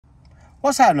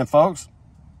What's happening, folks?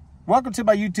 Welcome to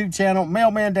my YouTube channel,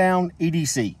 Mailman Down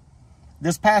EDC.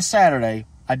 This past Saturday,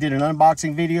 I did an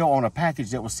unboxing video on a package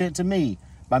that was sent to me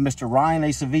by Mr. Ryan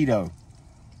Acevedo.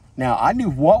 Now, I knew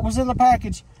what was in the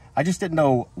package. I just didn't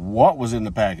know what was in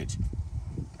the package.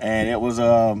 And it was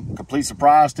a complete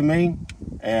surprise to me.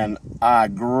 And I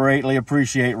greatly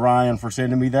appreciate Ryan for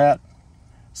sending me that.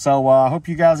 So I hope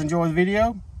you guys enjoy the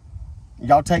video.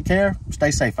 Y'all take care.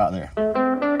 Stay safe out there.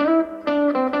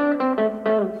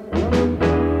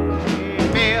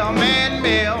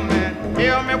 Mailman,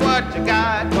 tell me what you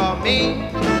got for me.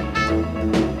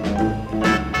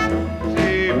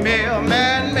 Say,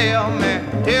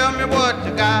 mailman, tell me what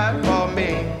you got for me.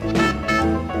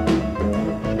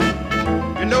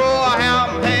 You know I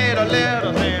haven't had a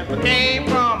letter since I came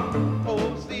from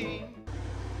OC.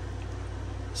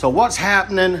 So what's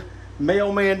happening,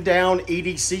 Mailman Down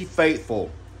EDC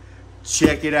faithful?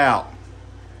 Check it out.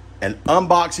 An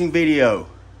unboxing video.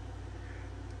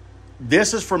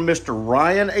 This is from Mr.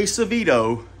 Ryan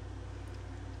Acevedo.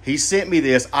 He sent me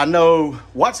this. I know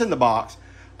what's in the box.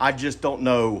 I just don't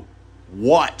know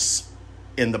what's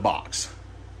in the box.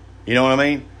 You know what I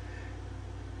mean?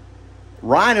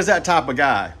 Ryan is that type of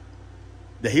guy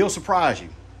that he'll surprise you.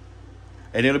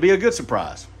 And it'll be a good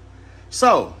surprise.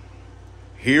 So,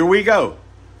 here we go.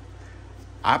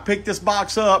 I picked this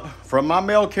box up from my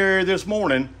mail carrier this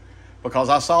morning because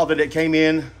I saw that it came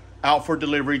in out for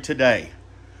delivery today.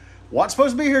 What's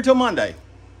supposed to be here till Monday,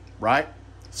 right?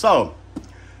 So,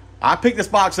 I picked this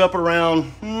box up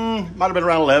around, might have been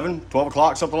around 11, 12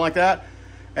 o'clock, something like that.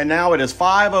 And now it is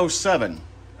 5:07.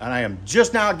 And I am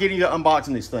just now getting to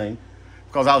unboxing this thing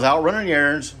because I was out running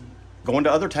errands, going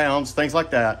to other towns, things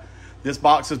like that. This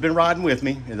box has been riding with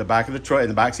me in the back of the truck, in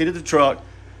the back seat of the truck.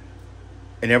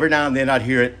 And every now and then I'd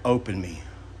hear it, open me.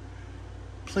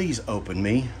 Please open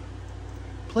me.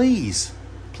 Please,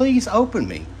 please open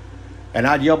me. And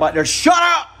I'd yell back there, shut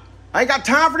up! I ain't got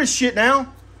time for this shit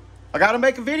now. I got to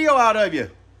make a video out of you.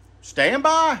 Stand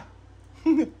by.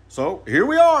 So here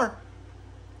we are.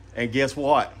 And guess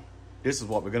what? This is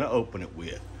what we're going to open it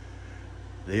with.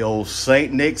 The old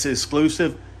St. Nick's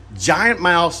exclusive Giant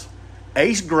Mouse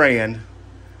Ace Grand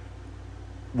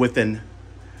with an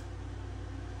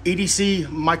EDC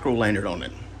micro lanyard on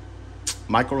it.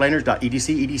 Microlanyards.edc,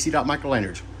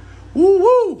 edc.microlanyards. Woo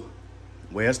woo!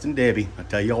 West and Debbie, I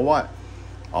tell y'all what,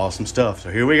 awesome stuff. So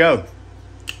here we go.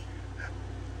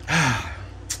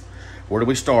 Where do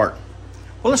we start?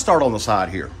 Well, let's start on the side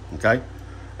here, okay?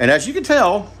 And as you can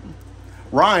tell,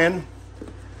 Ryan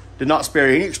did not spare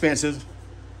any expenses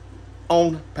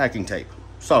on packing tape.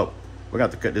 So we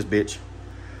got to cut this bitch.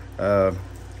 Go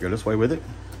this way with it.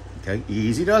 Okay,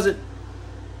 easy does it.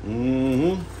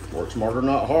 Work smarter,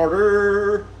 not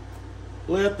harder.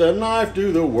 Let the knife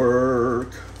do the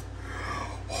work.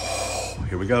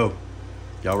 Here we go.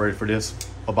 Y'all ready for this?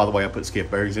 Oh, by the way, I put skiff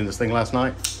bearings in this thing last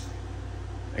night.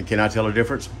 And can I tell a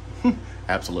difference?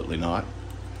 Absolutely not.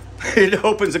 It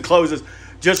opens and closes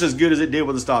just as good as it did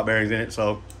with the stop bearings in it.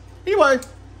 So anyway,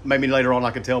 maybe later on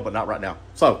I can tell, but not right now.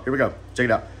 So here we go. Check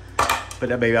it out. Put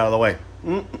that baby out of the way.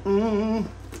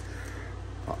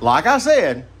 Like I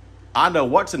said, I know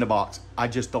what's in the box. I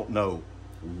just don't know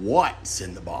what's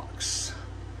in the box.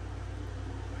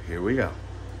 Here we go.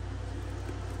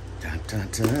 Dun, dun,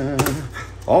 dun.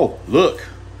 Oh, look.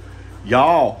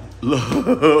 Y'all,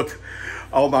 look.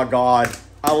 Oh, my God.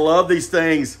 I love these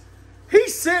things. He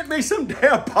sent me some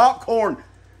damn popcorn.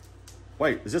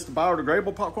 Wait, is this the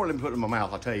biodegradable popcorn? Let me put it in my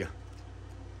mouth, I'll tell you.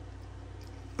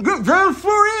 Good,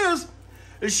 sure is.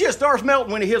 This shit starts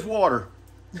melting when it hits water.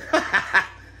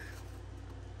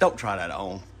 Don't try that at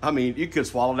home. I mean, you could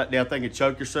swallow that damn thing and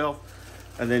choke yourself,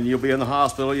 and then you'll be in the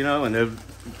hospital, you know, and they'll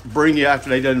bring you after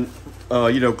they done,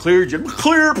 cleared you.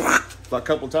 Clear, like a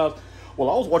couple of times. Well,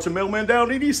 I was watching Mailman Down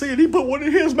EDC, and he put one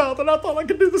in his mouth, and I thought I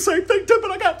could do the same thing too, but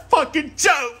I got fucking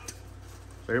choked.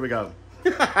 So here we go.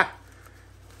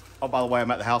 Oh, by the way,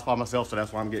 I'm at the house by myself, so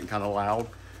that's why I'm getting kind of loud.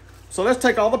 So let's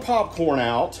take all the popcorn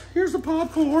out. Here's the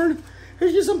popcorn.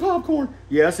 Here's you some popcorn.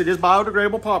 Yes, it is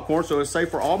biodegradable popcorn, so it's safe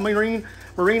for all marine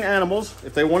animals.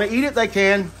 If they want to eat it, they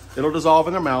can. It'll dissolve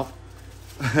in their mouth.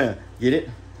 Get it?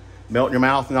 Melt in your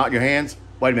mouth, not in your hands.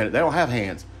 Wait a minute, they don't have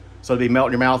hands. So it'll be melt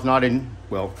in your mouth, not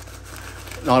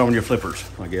on your flippers,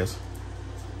 I guess.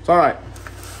 It's all right.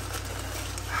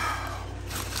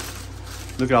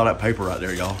 Look at all that paper right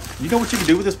there, y'all. You know what you can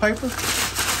do with this paper?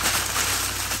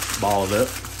 Ball it up.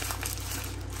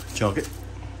 Chunk it.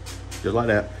 Just like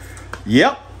that.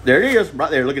 Yep, there it is, right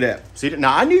there. Look at that. See it?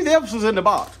 Now, I knew this was in the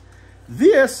box.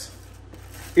 This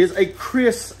is a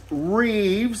Chris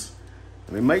Reeves.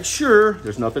 Let me make sure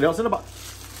there's nothing else in the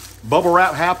box. Bubble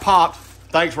wrap half popped.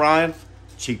 Thanks, Ryan.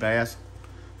 cheap ass.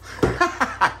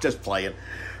 Just playing.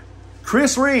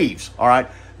 Chris Reeves, all right.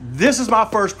 This is my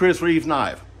first Chris Reeves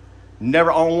knife.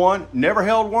 Never owned one, never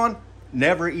held one,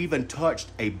 never even touched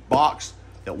a box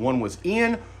that one was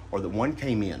in or that one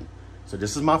came in. So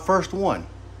this is my first one.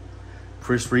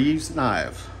 Chris Reeves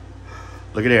knives.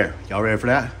 Look at there. Y'all ready for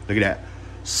that? Look at that.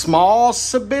 Small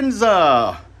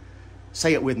Sebenza.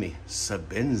 Say it with me.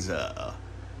 Sebenza.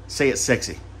 Say it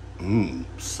sexy.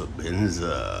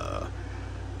 Sebenza.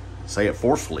 Say it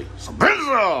forcefully.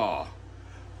 Sebenza.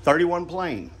 31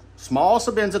 plane. Small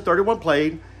Sebenza 31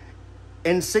 plane.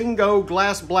 Encingo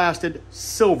glass blasted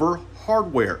silver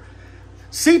hardware.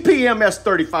 CPMS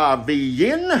 35V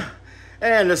yen.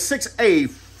 And the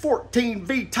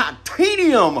 6A14V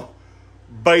titanium.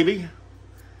 Baby.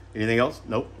 Anything else?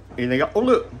 Nope. Anything else? Oh,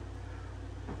 look.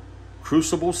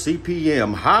 Crucible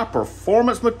CPM. High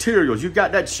performance materials. You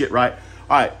got that shit right.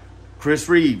 All right. Chris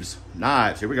Reeves.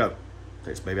 Knives. Here we go.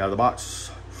 Take this baby out of the box.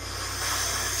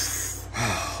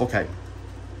 Okay.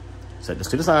 Set this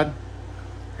to the side.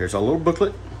 Here's our little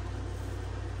booklet.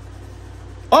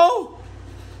 Oh!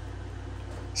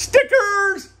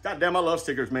 Stickers! God damn, I love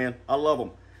stickers, man. I love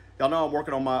them. Y'all know I'm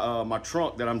working on my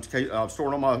trunk that I'm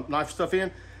storing all my knife stuff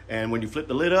in. And when you flip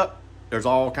the lid up, there's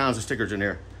all kinds of stickers in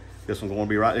there. This one's going to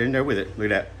be right in there with it. Look at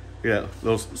that. Look at that.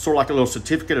 Little, sort of like a little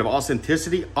certificate of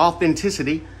authenticity.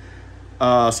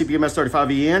 CPMS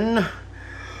 35 yen.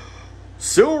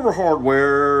 Silver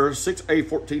hardware,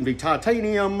 6A14V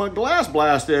titanium, glass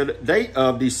blasted, date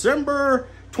of December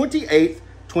 28th,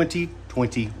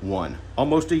 2021.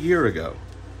 Almost a year ago.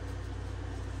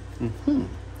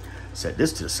 Set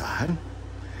this to the side.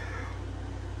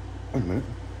 Wait a minute.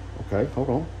 Okay, hold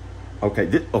on.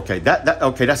 Okay,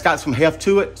 that's got some heft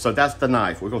to it, so that's the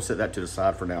knife. We're gonna set that to the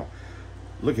side for now.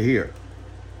 Look at here.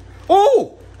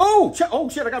 Oh,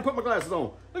 shit, I gotta put my glasses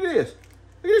on. Look at this.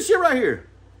 Look at this shit right here.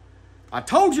 I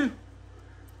told you,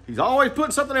 he's always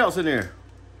putting something else in there.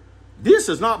 This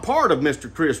is not part of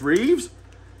Mr. Chris Reeves.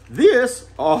 This,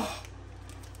 damn.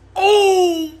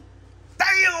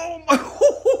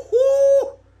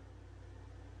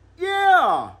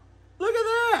 Yeah, look at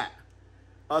that.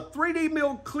 A 3D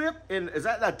milled clip, and is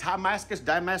that a Damascus,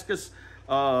 Tyrannosaurus,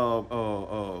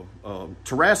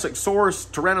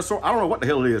 I don't know what the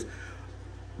hell it is.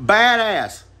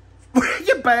 Badass.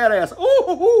 You badass.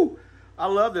 Ooh. I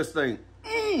love this thing.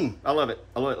 I love it.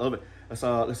 I love it.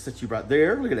 Let's set you right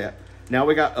there. Look at that. Now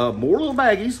we got more little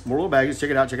baggies.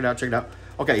 Check it out.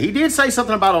 Okay, he did say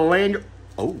something about a lanyard.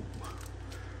 Oh,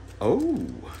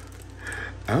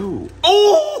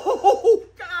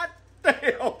 God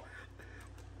damn.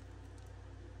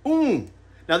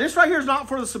 Now this right here is not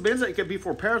for the Sebenza. It could be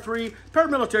for Para 3,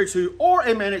 Paramilitary 2, or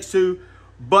a Manix 2.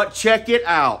 But check it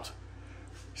out.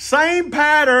 Same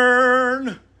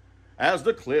pattern as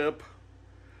the clip.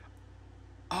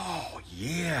 Oh,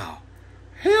 yeah.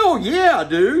 Hell yeah,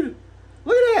 dude.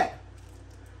 Look at that.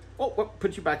 Oh,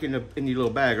 put you back in your little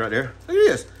bag right there. Look at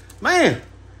this. Man.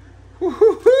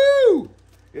 Woo-hoo-hoo.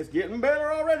 It's getting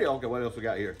better already. Okay, what else we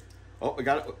got here? Oh, we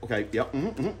got it. Okay, yep.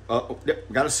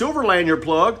 Yep. Got a silver lanyard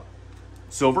plug.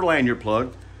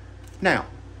 Now,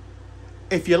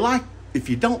 if you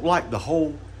don't like the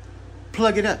hole,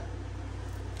 plug it up.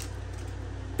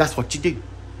 That's what you do.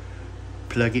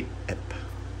 Plug it up.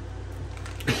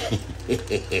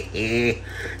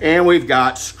 And we've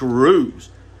got screws.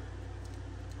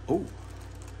 Oh,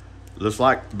 looks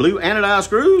like blue anodized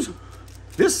screws.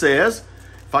 This says,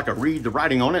 if I could read the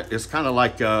writing on it, it's kind of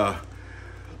like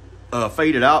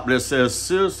faded out, but it says,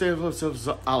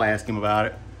 I'll ask him about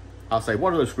it. I'll say,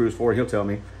 what are those screws for? He'll tell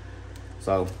me.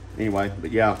 So anyway,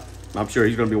 but yeah, I'm sure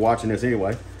he's going to be watching this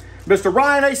anyway. Mr.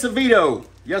 Ryan Acevedo.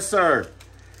 Yes, sir.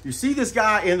 You see this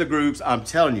guy in the groups, I'm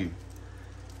telling you,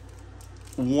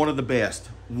 one of the best.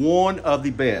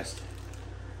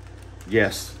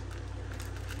 Yes.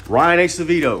 Ryan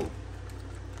Acevedo.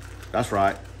 That's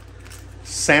right.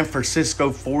 San Francisco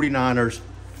 49ers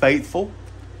faithful.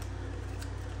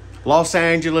 Los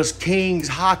Angeles Kings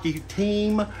hockey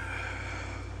team.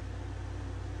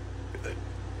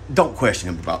 Don't question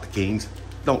him about the Kings.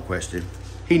 Don't question him.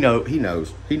 He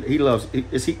knows. He loves.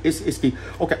 Is he?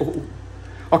 Okay.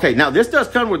 Okay. Now this does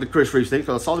come with the Chris Reeves thing,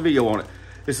 because I saw the video on it.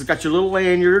 This has got your little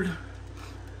lanyard,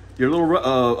 your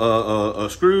little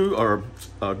screw or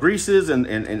greases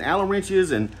and Allen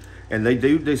wrenches, and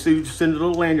they send a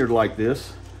little lanyard like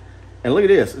this. And look at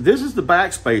this. This is the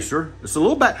back spacer. It's a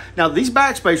little back. Now these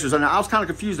back spacers, and I was kind of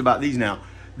confused about these. Now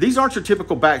these aren't your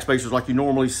typical back spacers like you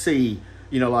normally see.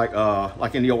 You know,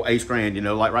 like in the old Ace Grand, you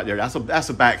know, like right there. That's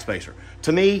a back spacer.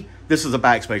 To me, this is a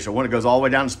back spacer. When it goes all the way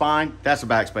down the spine, that's a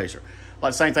back spacer.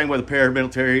 Like same thing with a pair of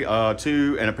military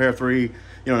 2 and a pair of 3, you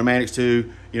know, the Manix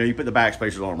 2, you know, you put the back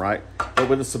spacers on them, right? But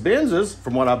with the Sebenzas,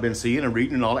 from what I've been seeing and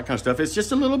reading and all that kind of stuff, it's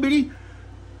just a little bitty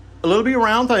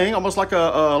round thing, almost like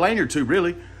a lanyard tube,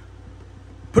 really.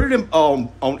 Put it in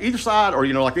on either side, or,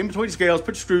 you know, like in between the scales,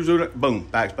 put your screws in it, boom,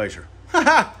 back spacer.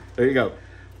 There you go.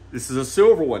 This is a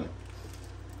silver one.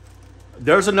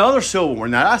 There's another silver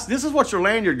one. Now, this is what your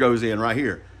lanyard goes in right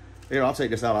here. Here, I'll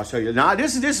take this out. I'll show you. Now,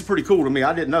 this is pretty cool to me.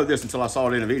 I didn't know this until I saw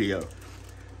it in a video.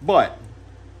 But,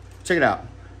 check it out.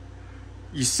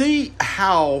 You see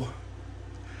how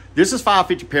this is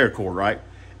 550 paracord, right?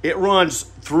 It runs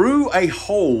through a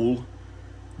hole.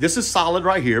 This is solid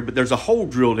right here, but there's a hole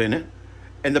drilled in it,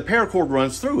 and the paracord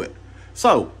runs through it.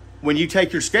 So, when you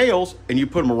take your scales and you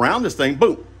put them around this thing,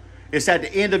 boom. It's at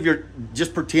the end of your,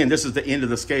 just pretend this is the end of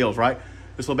the scales, right?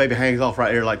 This little baby hangs off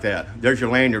right there like that. There's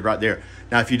your lanyard right there.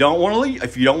 Now, if you don't want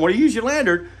to use your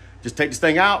lanyard, just take this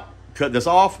thing out, cut this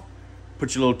off,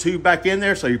 put your little tube back in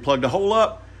there so you plug the hole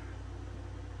up,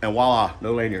 and voila,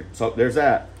 no lanyard. So there's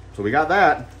that. So we got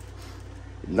that.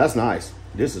 And that's nice.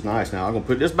 This is nice. Now I'm gonna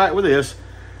put this back with this.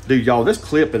 Dude, y'all, this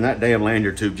clip in that damn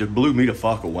lanyard tube just blew me the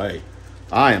fuck away.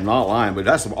 I am not lying, but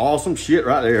that's some awesome shit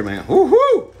right there, man.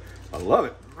 Woo-hoo! I love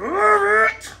it. Love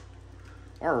it.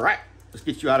 All right, let's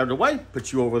get you out of the way.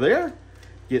 Put you over there.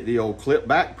 Get the old clip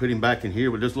back. Put him back in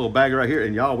here with this little bag right here.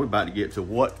 And y'all, we're about to get to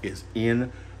what is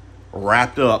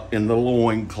wrapped up in the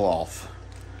loincloth.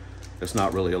 It's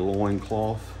not really a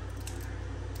loincloth.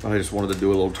 I just wanted to do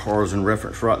a little Tarzan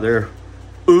reference right there.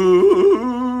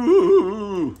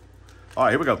 Ooh. All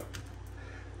right, here we go.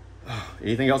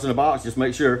 Anything else in the box, just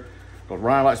make sure. Because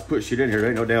Ryan likes to put shit in here. There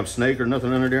ain't no damn snake or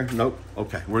nothing under there. Nope.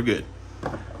 Okay, we're good.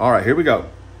 All right, here we go.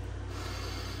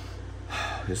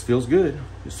 This feels good.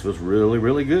 This feels really,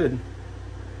 really good.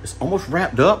 It's almost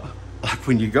wrapped up like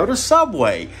when you go to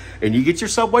Subway and you get your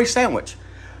Subway sandwich.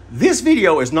 This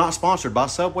video is not sponsored by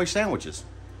Subway sandwiches.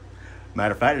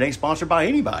 Matter of fact, it ain't sponsored by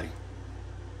anybody.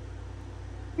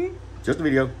 Just a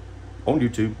video on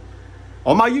YouTube.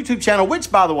 On my YouTube channel,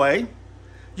 which, by the way,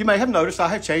 you may have noticed I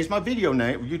have changed my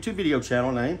YouTube video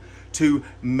channel name to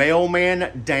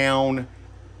Mailman Down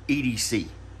EDC.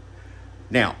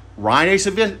 Now, Ryan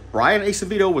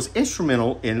Acevedo was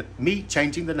instrumental in me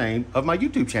changing the name of my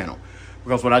YouTube channel.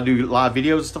 Because when I do live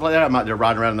videos and stuff like that, I'm out there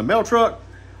riding around in the mail truck.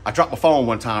 I dropped my phone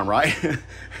one time, right?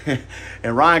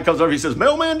 And Ryan comes over, he says,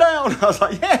 Mailman Down. I was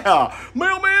like, yeah,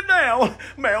 Mailman Down,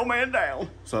 Mailman Down.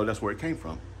 So that's where it came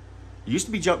from. It used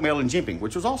to be Junk Mail and Jimping,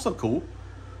 which was also cool.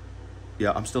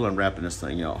 Yeah, I'm still unwrapping this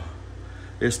thing, y'all.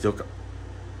 It's still,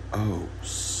 oh,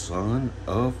 son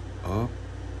of a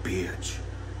bitch.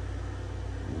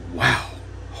 Wow.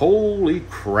 Holy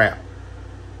crap.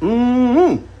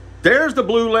 There's the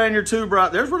blue lanyard tube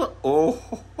right there's where the,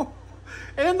 oh,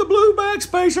 and the blue bag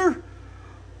spacer.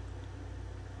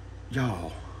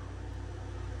 Y'all.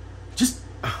 Just,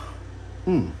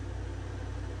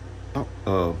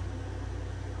 oh,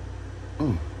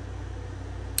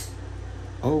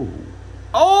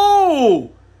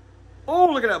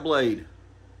 look at that blade.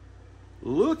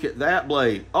 Look at that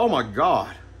blade. Oh my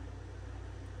God.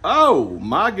 Oh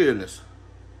my goodness.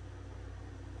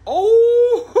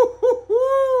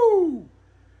 Oh,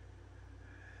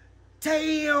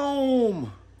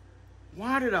 damn.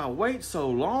 Why did I wait so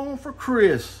long for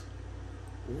Chris?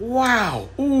 Wow.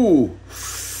 Ooh.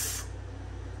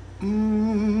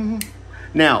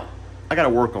 Now, I got to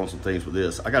work on some things with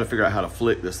this. I got to figure out how to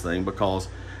flick this thing, because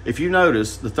if you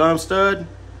notice, the thumb stud,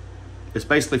 it's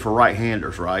basically for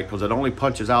right-handers, right? Because it only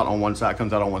punches out on one side,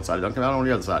 comes out on one side. It doesn't come out on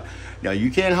the other side. Now,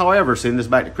 you can, however, send this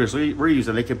back to Chris Reeves,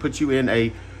 and they can put you in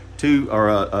a two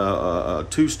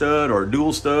stud or a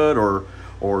dual stud or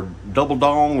double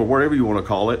dong or whatever you want to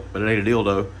call it, but it ain't a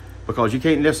dildo, because you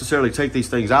can't necessarily take these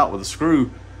things out with a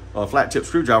screw, a flat tip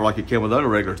screwdriver like you can with other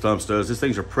regular thumb studs. These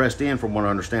things are pressed in, from what I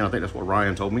understand. I think that's what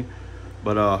Ryan told me.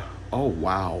 But oh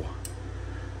wow.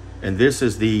 And this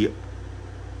is the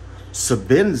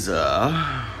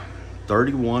Sebenza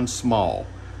 31 small.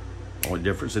 Only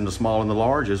difference in the small and the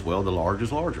large is, well, the large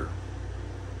is larger.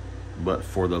 But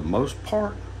for the most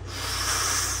part,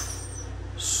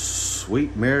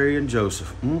 sweet Mary and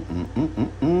Joseph.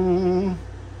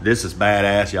 This is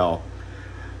badass, y'all.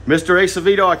 Mr.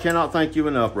 Acevedo, I cannot thank you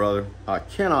enough, brother. I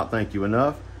cannot thank you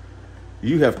enough.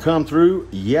 You have come through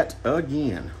yet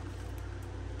again.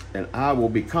 And I will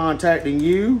be contacting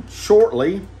you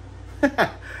shortly.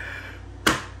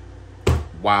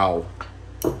 Wow.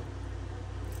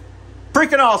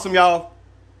 Freaking awesome, y'all.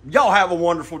 Y'all have a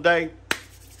wonderful day.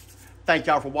 Thank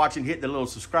y'all for watching. Hit the little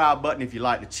subscribe button if you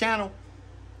like the channel.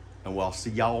 And we'll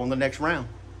see y'all on the next round.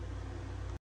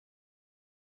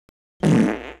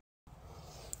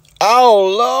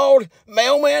 Oh, Lord.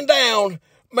 Mailman down.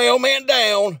 Mailman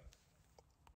down.